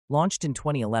Launched in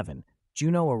 2011,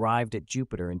 Juno arrived at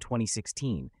Jupiter in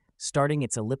 2016, starting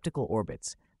its elliptical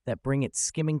orbits that bring it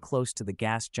skimming close to the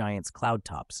gas giant's cloud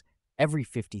tops every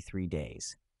 53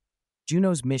 days.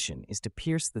 Juno's mission is to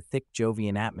pierce the thick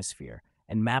Jovian atmosphere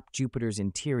and map Jupiter's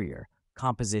interior,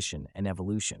 composition, and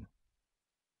evolution.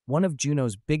 One of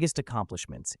Juno's biggest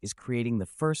accomplishments is creating the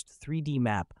first 3D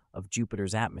map of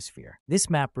Jupiter's atmosphere. This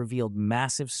map revealed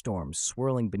massive storms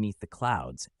swirling beneath the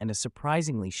clouds and a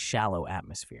surprisingly shallow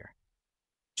atmosphere.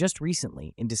 Just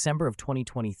recently, in December of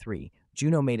 2023,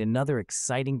 Juno made another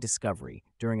exciting discovery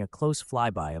during a close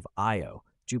flyby of Io,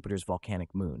 Jupiter's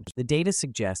volcanic moon. The data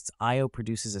suggests Io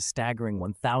produces a staggering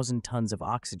 1,000 tons of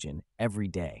oxygen every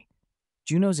day.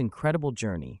 Juno's incredible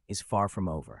journey is far from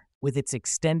over. With its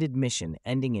extended mission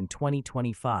ending in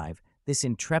 2025, this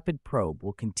intrepid probe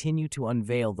will continue to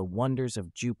unveil the wonders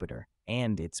of Jupiter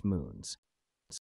and its moons.